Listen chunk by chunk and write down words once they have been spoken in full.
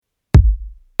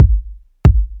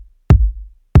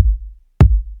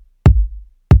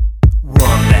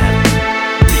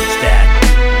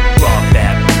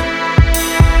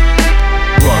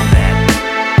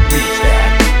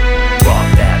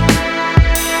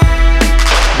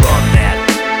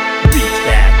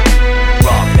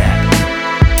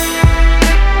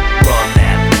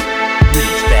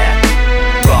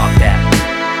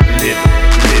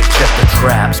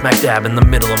Stab in the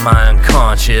middle of my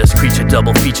unconscious. Creature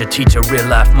double feature, teacher, real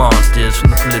life monsters.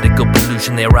 From the political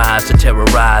pollution they rise to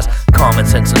terrorize. Common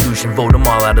sense solution, vote them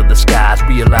all out of the skies.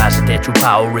 Realize that their true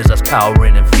power is us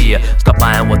cowering in fear. Stop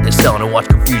buying what they're selling and watch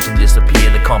confusion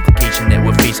disappear. The complication that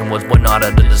we're facing was born not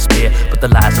out of despair, but the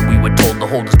lies that we were told to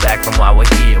hold us back from why we're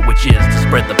here, which is to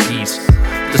spread the peace,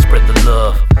 to spread the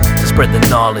love, to spread the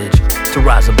knowledge, to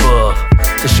rise above,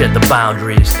 to shed the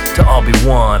boundaries, to all be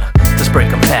one, to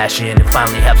spread compassion and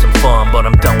finally have some fun. But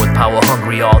I'm done with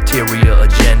power-hungry, ulterior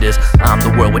agendas. I'm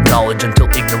the world with knowledge until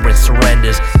ignorance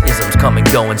surrenders. Isms come and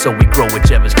go, and so we grow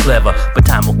whichever's clever. But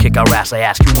time will kick our ass, I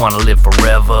ask, you wanna live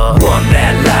forever? Run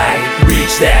that light,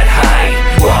 reach that height,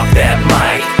 walk that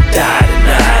mic, die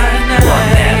tonight. Run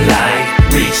that light,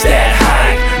 reach that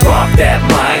height, walk that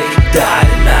mic, die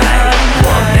tonight.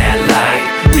 Run that light,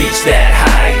 reach that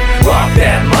height, walk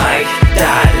that mic,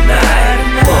 die tonight.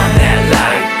 Run that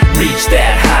light, reach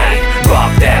that height,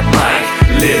 walk that mic,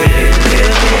 live it, live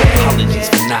it. Apologies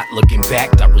for not looking back.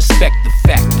 I respect the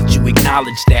fact that you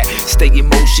acknowledge that. Stay in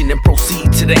motion and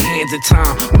proceed to the hands of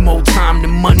time. With more time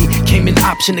than money came an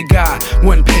option to God.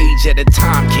 One page at a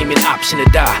time came an option to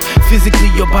die.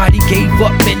 Physically your body gave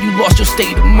up and you lost your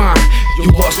state of mind. You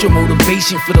lost your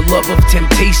motivation for the love of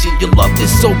temptation. Your love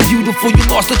is so beautiful you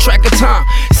lost the track of time.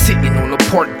 Sitting on a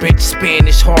park bench,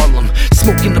 Spanish Harlem,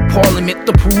 smoking the parliament,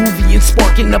 the Peruvian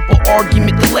sparking up an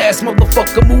argument. The last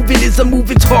motherfucker moving is a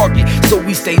moving target. So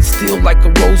we stayed still like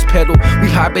a rose petal. We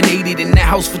hibernated in that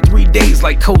house for 3 days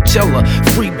like Coachella.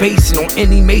 Free basing on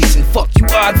any mason. Fuck you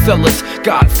odd fellas.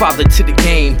 Godfather to the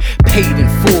game, paid in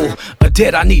full. A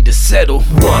debt I need to settle.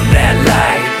 Run that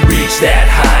light, reach that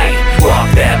height, walk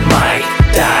that mic,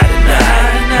 die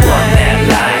tonight. Run that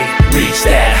light, reach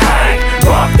that height,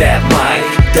 walk that mic,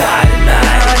 die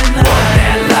tonight. Run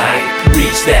that light,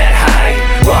 reach that height,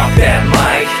 walk that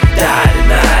mic, die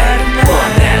tonight.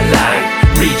 Run that light,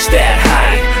 reach that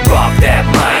height, walk that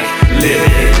mic, live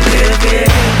it, live it.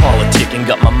 Politicking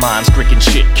got my mind stricken,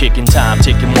 shit kicking, time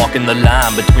ticking, walking the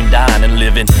line between dying and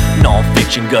living.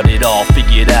 Non-fiction got it all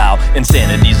figured out.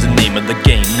 Insanity's the name of the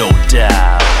game, no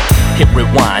doubt. Hit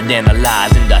rewind,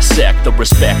 analyze and dissect the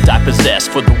respect I possess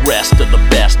for the rest of the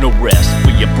best. No rest for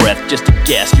your breath, just a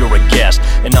guess, you're a guest,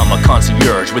 and I'm a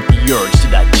concierge with the urge to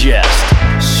digest.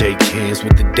 Shake hands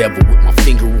with the devil with my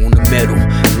finger on the metal.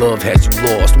 Love has you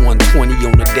lost, 120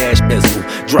 on the dash bezel.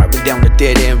 Driving down the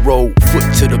dead end road, foot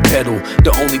to the pedal.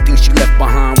 The only thing she left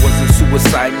behind was a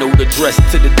suicide note addressed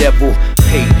to the devil.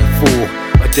 Paid in full,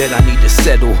 a debt I need to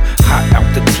settle. Hot out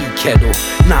the tea kettle,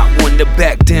 not one to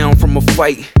back down from a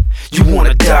fight. You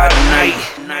wanna die tonight.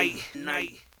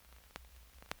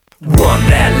 Run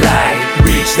that light,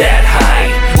 reach that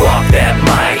height, walk that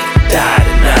mic, die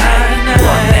tonight.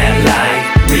 Run that light,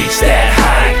 reach that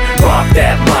height, walk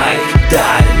that mic,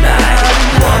 die tonight.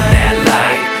 Run that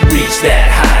light, reach that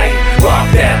height, walk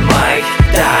that mic,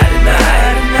 die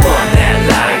tonight. Run that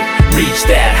light, reach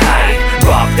that height,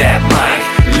 walk that mic.